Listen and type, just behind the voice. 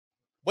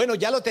Bueno,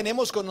 ya lo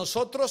tenemos con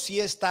nosotros y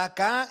está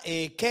acá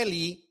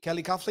Kelly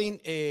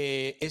Coughlin,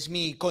 es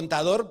mi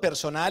contador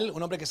personal,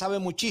 un hombre que sabe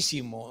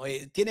muchísimo,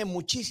 tiene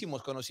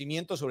muchísimos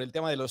conocimientos sobre el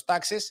tema de los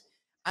taxes,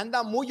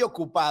 anda muy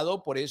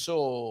ocupado, por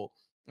eso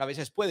a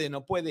veces puede,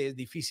 no puede, es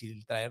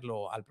difícil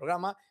traerlo al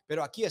programa,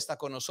 pero aquí está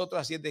con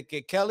nosotros, así es de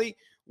que Kelly,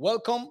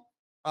 welcome,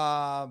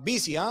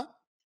 busy, ¿ah?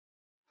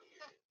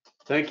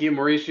 Thank you,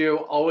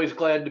 Mauricio. Always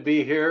glad to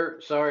be here.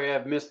 Sorry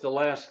I've missed the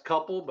last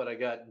couple, but I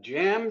got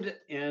jammed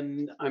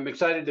and I'm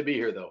excited to be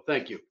here though.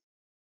 Thank you.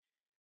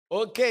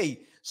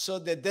 Okay, so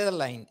the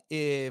deadline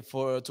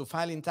to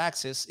filing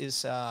taxes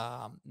is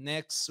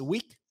next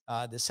week,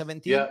 the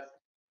 17th. Yeah,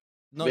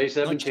 No, May no,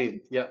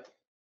 17th. Yeah,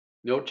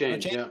 no no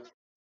change. change. Yeah,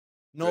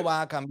 No right.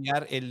 va a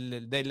cambiar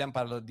el deadline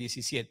para los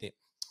 17.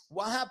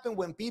 What happens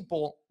when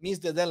people miss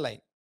the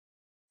deadline?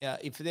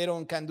 If they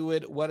don't can do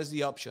it, what is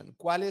the option?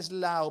 ¿Cuál es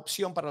la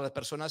opción para las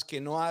personas que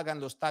no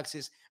hagan los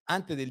taxes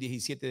antes del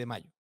 17 de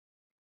mayo?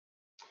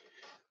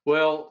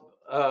 Well,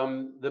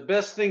 the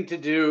best thing to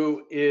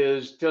do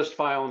is just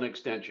file an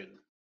extension,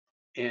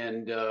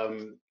 and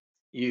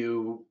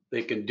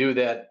they can do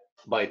that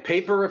by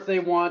paper if they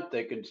want.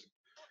 They can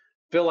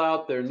fill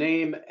out their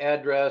name,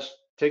 address,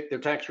 take their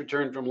tax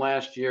return from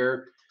last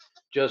year,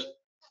 just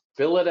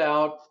fill it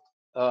out,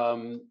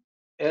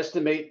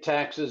 estimate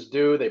taxes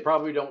due. They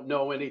probably don't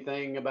know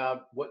anything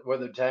about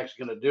whether the tax is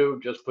going to do.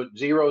 Just put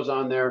zeros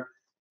on there.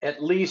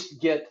 At least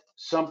get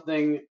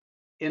something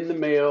in the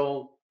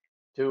mail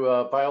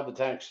to file the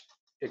tax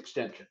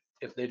extension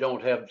if they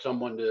don't have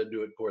someone to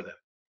do it for them.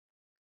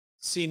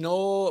 Si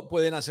no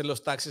pueden hacer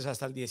los taxes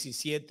hasta el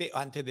 17,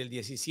 antes del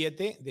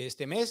 17 de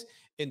este mes,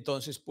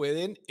 entonces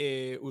pueden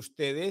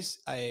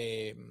ustedes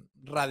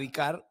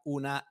radicar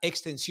una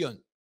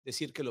extensión,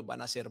 decir que los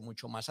van a hacer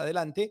mucho más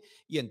adelante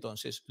y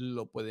entonces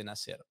lo pueden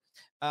hacer.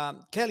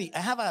 Kelly, I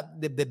have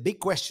the big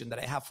question that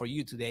I have for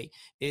you today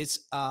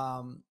is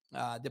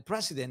the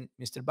president,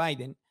 Mr.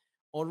 Biden,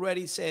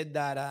 already said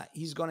that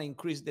he's going to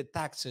increase the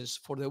taxes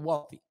for the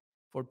wealthy,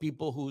 for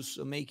people who's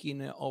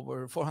making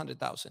over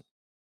 400,000.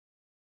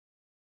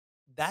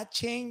 That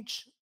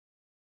change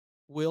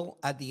will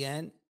at the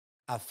end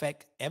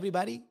affect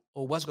everybody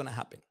or what's going to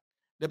happen?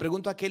 Le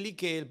pregunto a Kelly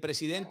que el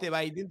presidente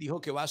Biden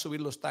dijo que va a subir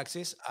los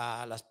taxes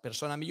a las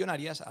personas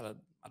millonarias, a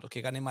los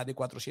que ganen más de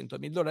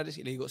 $400,000,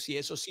 y le digo si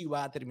eso sí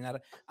va a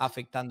terminar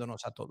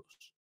afectándonos a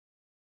todos.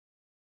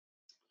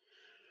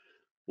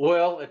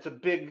 Well, it's a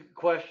big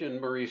question,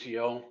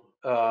 Mauricio.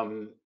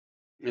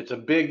 It's a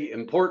big,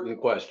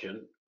 important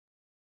question.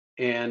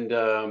 And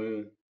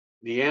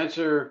the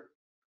answer,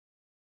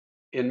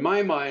 in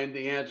my mind,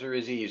 the answer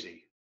is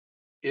easy.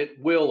 It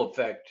will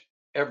affect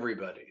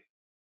everybody.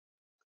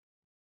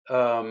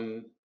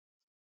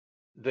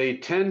 They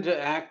tend to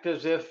act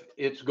as if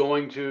it's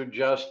going to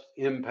just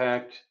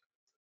impact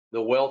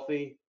the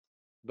wealthy,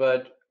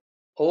 but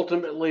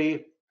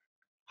ultimately,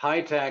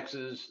 high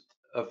taxes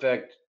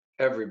affect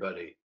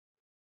everybody.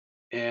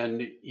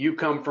 And you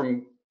come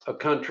from a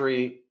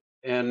country,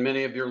 and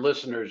many of your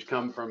listeners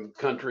come from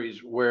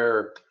countries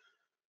where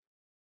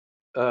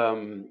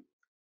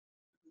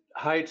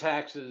high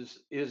taxes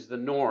is the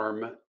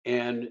norm,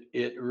 and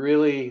it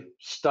really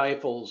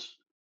stifles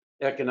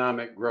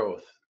economic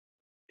growth.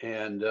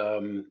 And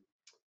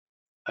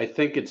I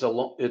think it's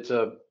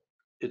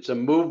a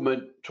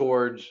movement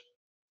towards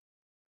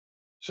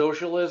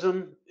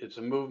socialism. It's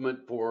a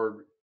movement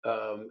for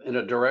in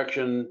a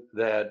direction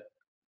that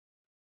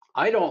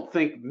I don't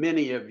think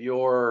many of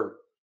your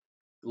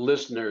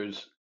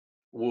listeners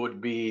would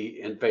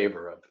be in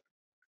favor of.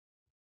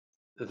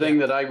 The Yeah. thing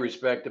that I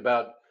respect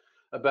about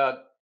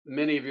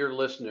many of your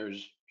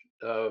listeners,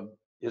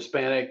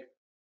 Hispanic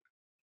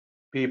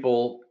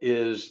people,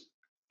 is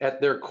at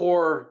their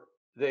core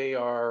they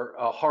are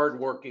a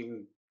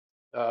hardworking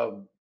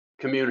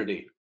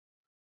community,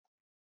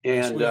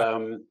 Yes, and we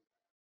are.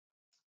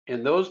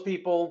 and those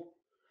people,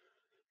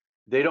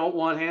 they don't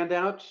want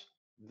handouts.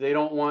 They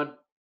don't want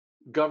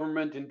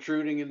government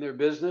intruding in their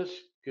business,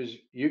 because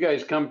you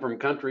guys come from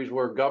countries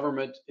where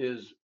government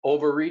is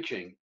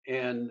overreaching,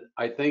 and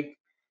I think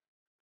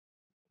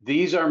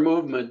these are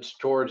movements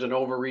towards an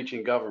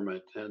overreaching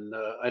government, and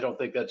I don't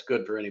think that's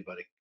good for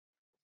anybody.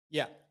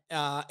 Ya,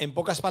 en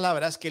pocas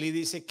palabras, Kelly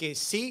dice que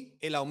sí,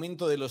 el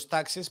aumento de los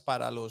taxes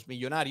para los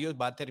millonarios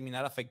va a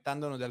terminar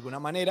afectándonos de alguna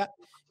manera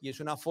y es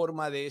una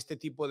forma de este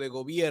tipo de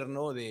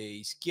gobierno de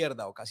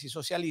izquierda o casi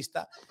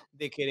socialista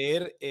de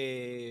querer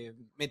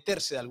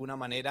meterse de alguna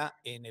manera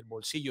en el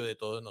bolsillo de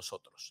todos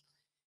nosotros.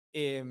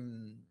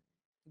 Em,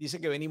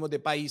 Dice que venimos de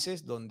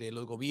países donde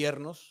los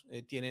gobiernos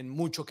tienen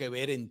mucho que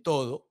ver en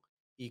todo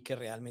y que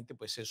realmente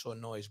pues eso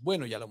no es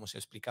bueno, ya lo hemos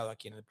explicado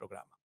aquí en el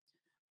programa.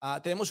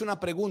 Tenemos una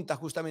pregunta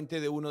justamente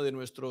de uno de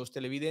nuestros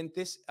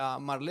televidentes.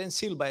 Marlene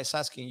Silva is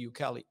asking you,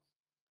 Kelly.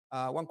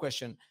 One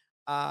question.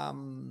 Are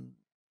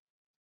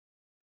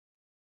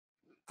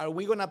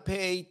we going to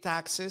pay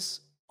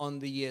taxes on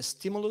the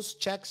stimulus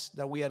checks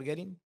that we are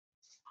getting?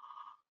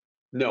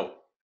 No,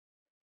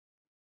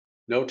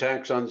 no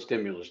tax on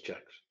stimulus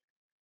checks.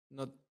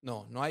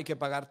 No, no hay que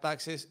pagar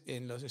taxes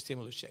en los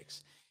stimulus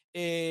checks.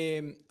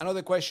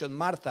 Another question,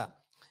 Martha.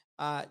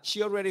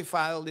 She already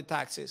filed the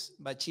taxes,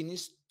 but she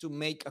needs to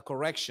make a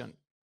correction.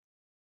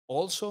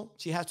 Also,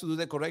 she has to do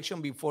the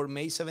correction before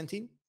May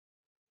 17.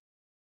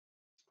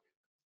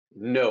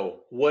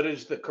 No. What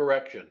is the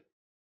correction?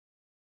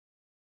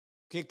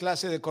 ¿Qué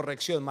clase de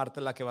corrección, Marta,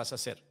 la que vas a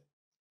hacer?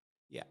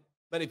 Yeah.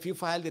 But if you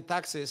file the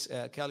taxes,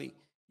 Kelly,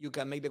 you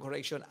can make the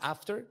correction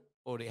after,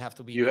 or they have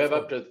to be You have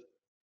before. up to,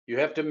 you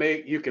have to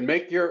make, you can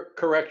make your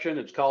correction.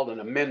 It's called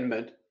an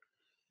amendment.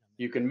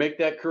 You can make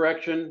that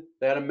correction,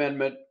 that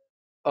amendment,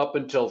 up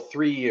until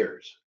 3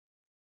 years.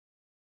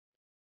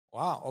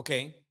 Wow.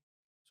 Okay.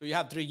 So you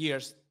have 3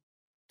 years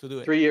to do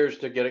it. 3 years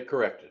to get it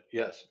corrected.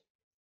 Yes.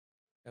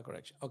 The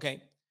correction.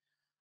 Okay.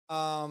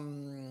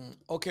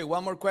 Okay.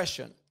 One more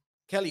question.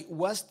 Kelly,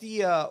 what's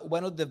the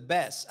one of the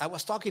best? I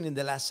was talking in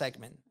the last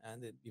segment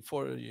and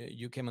before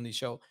you came on the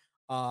show.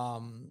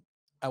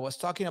 I was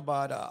talking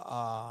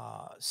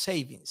about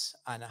savings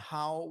and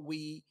how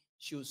we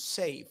should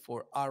save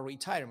for our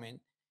retirement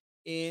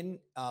in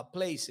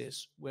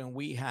places when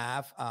we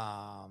have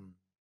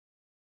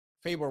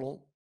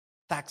favorable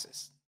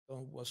taxes.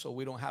 So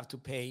we don't have to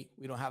pay,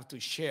 we don't have to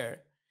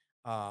share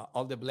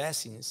all the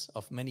blessings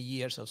of many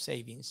years of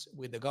savings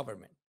with the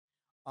government.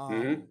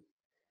 hmm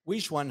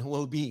Which one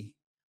will be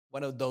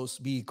one of those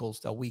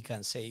vehicles that we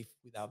can save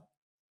without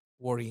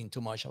worrying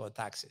too much about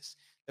taxes?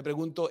 Te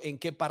pregunto, ¿en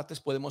qué partes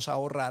podemos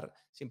ahorrar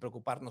sin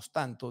preocuparnos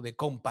tanto de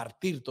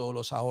compartir todos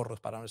los ahorros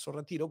para nuestro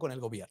retiro con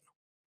el gobierno?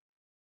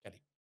 Kelly.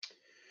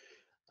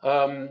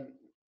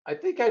 I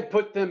think I'd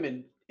put them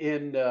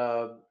in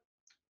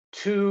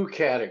two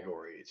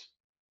categories.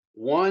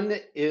 One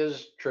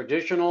is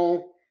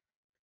traditional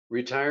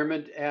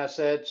retirement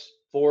assets,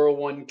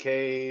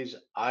 401ks,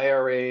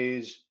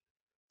 IRAs,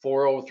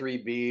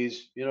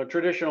 403bs,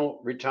 traditional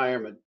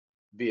retirement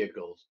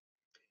vehicles.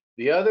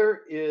 The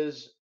other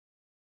is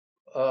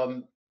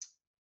um,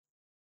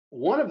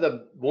 one of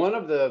the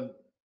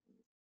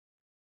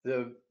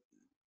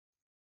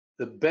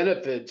the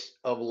benefits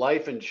of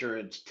life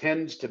insurance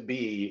tends to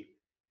be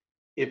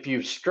if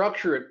you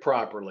structure it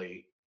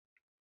properly.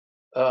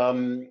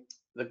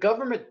 The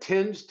government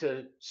tends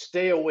to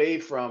stay away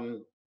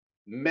from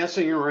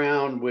messing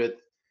around with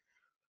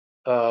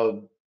uh,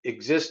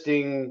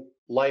 existing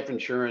life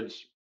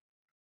insurance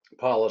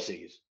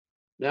policies.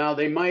 Now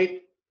they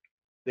might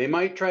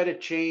try to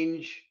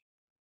change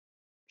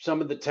some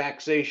of the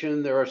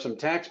taxation. There are some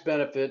tax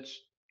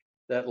benefits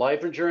that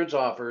life insurance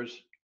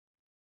offers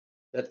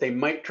that they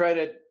might try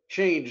to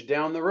change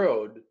down the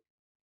road,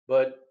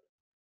 but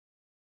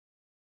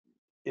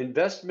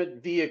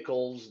investment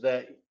vehicles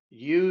that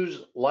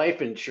use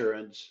life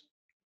insurance,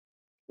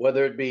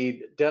 whether it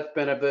be death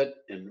benefit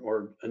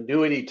or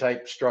annuity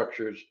type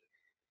structures,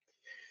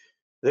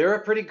 they're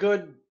a pretty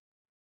good,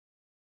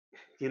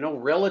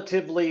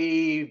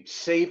 relatively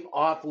safe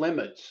off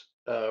limits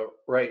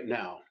right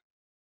now.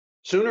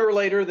 Sooner or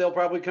later, they'll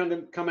probably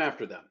come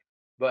after them,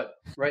 but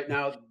right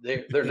now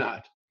they're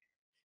not.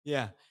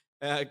 Yeah.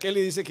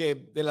 Kelly dice que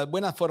de las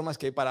buenas formas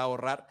que hay para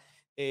ahorrar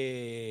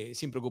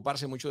sin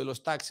preocuparse mucho de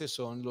los taxes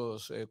son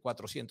los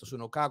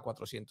 401k,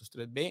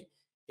 403b,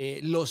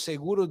 los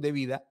seguros de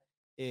vida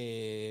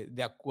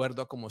de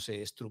acuerdo a cómo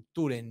se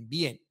estructuren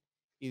bien.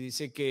 Y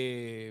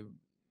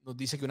nos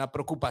dice que una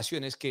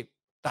preocupación es que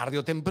tarde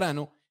o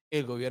temprano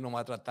el gobierno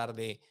va a tratar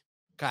de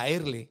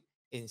caerle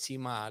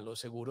encima a los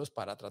seguros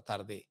para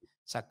tratar de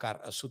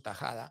sacar su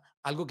tajada,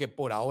 algo que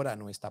por ahora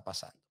no está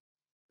pasando.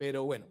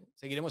 Pero bueno,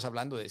 seguiremos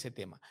hablando de ese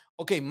tema.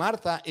 Okay,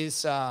 Martha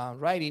is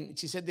writing.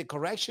 She said the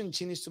correction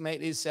she needs to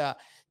make is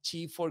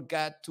she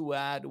forgot to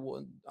add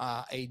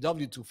a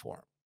W-2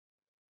 form.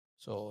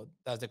 So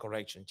that's the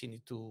correction. She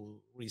needs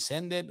to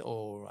resend it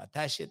or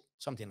attach it,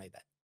 something like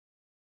that.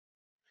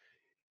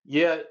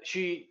 Yeah,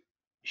 she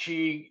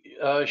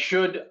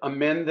should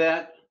amend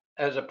that.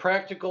 As a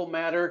practical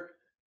matter,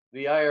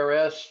 the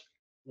IRS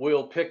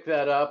will pick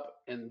that up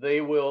and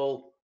they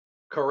will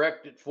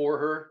correct it for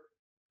her,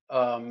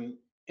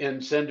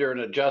 and send her an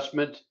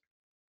adjustment.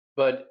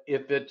 But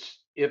if it's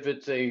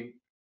a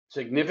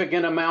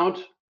significant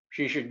amount,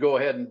 she should go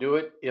ahead and do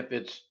it. If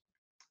it's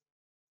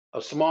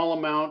a small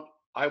amount,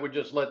 I would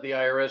just let the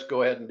IRS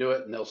go ahead and do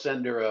it, and they'll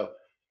send her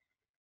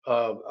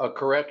a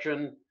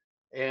correction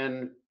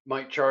and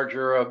might charge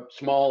her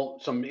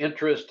some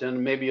interest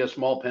and maybe a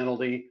small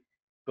penalty.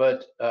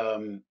 But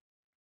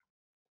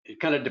it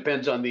kind of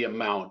depends on the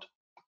amount.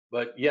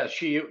 But yes,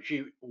 she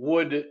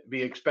would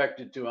be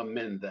expected to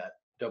amend that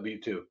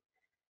W-2.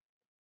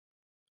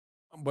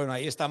 Bueno,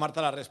 ahí está,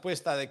 Marta, la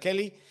respuesta de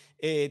Kelly.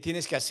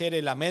 Tienes que hacer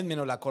el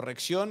amendment o la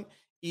corrección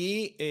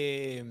y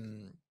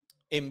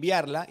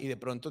enviarla y de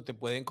pronto te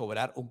pueden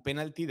cobrar un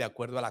penalty de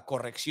acuerdo a la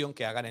corrección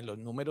que hagan en los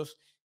números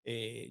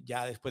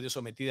ya después de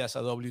sometidas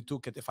a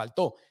W2 que te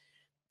faltó.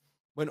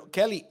 Bueno,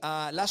 Kelly,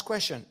 last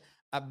question.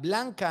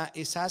 Blanca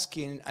is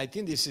asking, I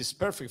think this is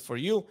perfect for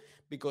you,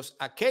 because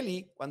a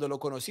Kelly, cuando lo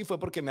conocí fue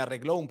porque me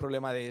arregló un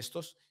problema de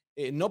estos,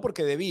 no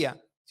porque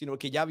debía, sino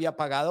que ya había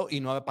pagado y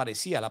no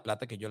aparecía la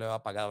plata que yo le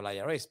había pagado a la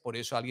IRS. Por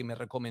eso alguien me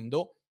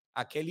recomendó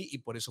a Kelly y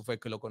por eso fue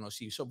que lo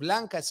conocí. So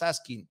Blanca is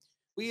asking,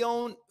 we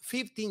own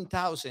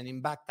 15,000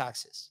 in back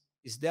taxes.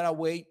 Is there a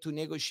way to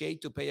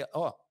negotiate to pay?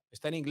 Oh,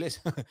 está en inglés.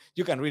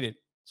 You can read it.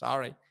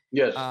 Sorry.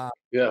 Yes. Uh,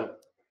 Yeah.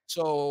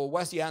 so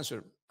what's the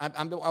answer?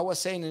 I was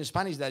saying in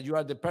Spanish that you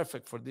are the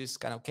perfect for this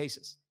kind of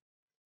cases.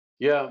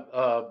 Yeah,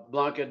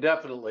 Blanca,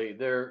 definitely.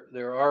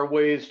 There are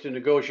ways to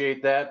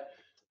negotiate that.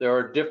 There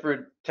are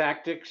different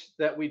tactics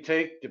that we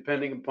take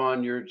depending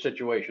upon your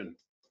situation.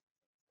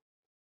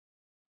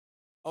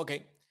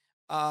 Okay.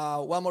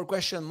 One more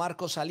question.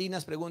 Marco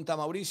Salinas pregunta,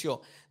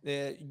 Mauricio,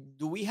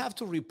 do we have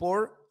to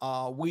report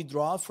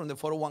withdrawal from the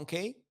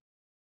 401k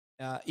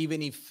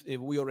even if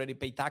we already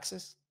pay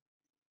taxes?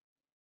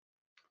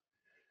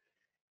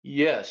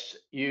 Yes,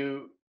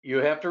 you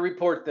have to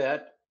report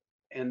that,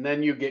 and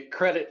then you get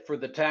credit for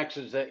the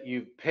taxes that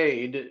you've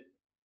paid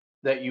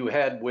that you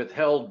had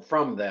withheld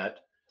from that.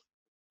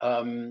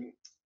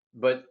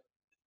 But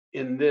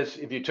in this,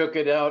 if you took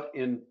it out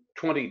in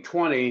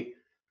 2020,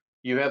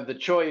 you have the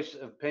choice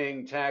of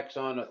paying tax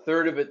on a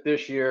third of it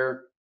this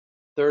year,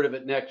 third of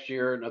it next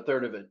year, and a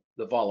third of it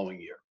the following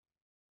year.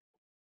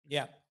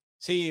 Ya.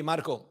 Sí,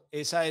 Marco,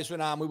 esa es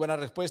una muy buena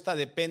respuesta.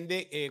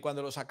 Depende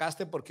cuando lo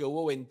sacaste porque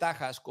hubo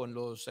ventajas con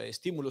los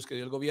estímulos que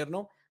dio el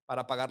gobierno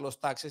para pagar los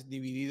taxes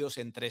divididos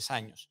en 3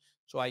 años.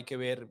 So hay que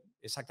ver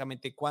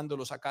exactamente cuándo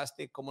lo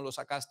sacaste, cómo lo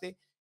sacaste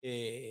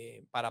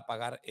para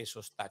pagar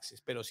esos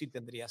taxes, pero sí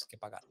tendrías que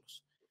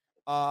pagarlos.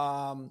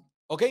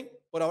 Ok,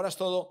 por ahora es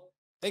todo.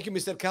 Thank you,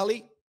 Mr.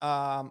 Kelly.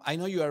 I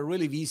know you are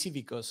really busy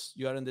because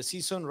you are in the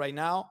season right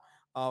now,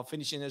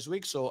 finishing this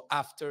week. So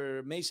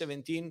after May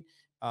 17,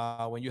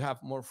 when you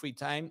have more free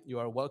time, you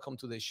are welcome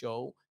to the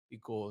show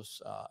because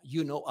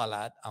you know a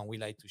lot and we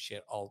like to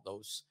share all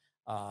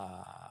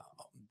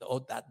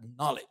that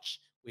knowledge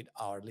with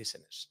our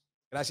listeners.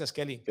 Gracias,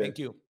 Kelly. Okay. Thank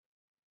you.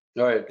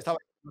 All right. Estaba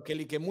diciendo,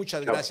 Kelly, que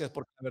muchas Ciao. gracias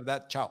porque la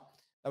verdad, chao.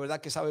 La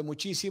verdad que sabe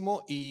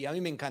muchísimo y a mí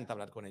me encanta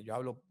hablar con él. Yo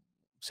hablo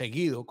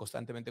seguido,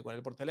 constantemente con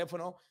él por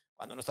teléfono,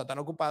 cuando no está tan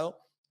ocupado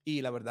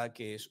y la verdad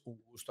que es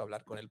un gusto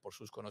hablar con él por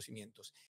sus conocimientos.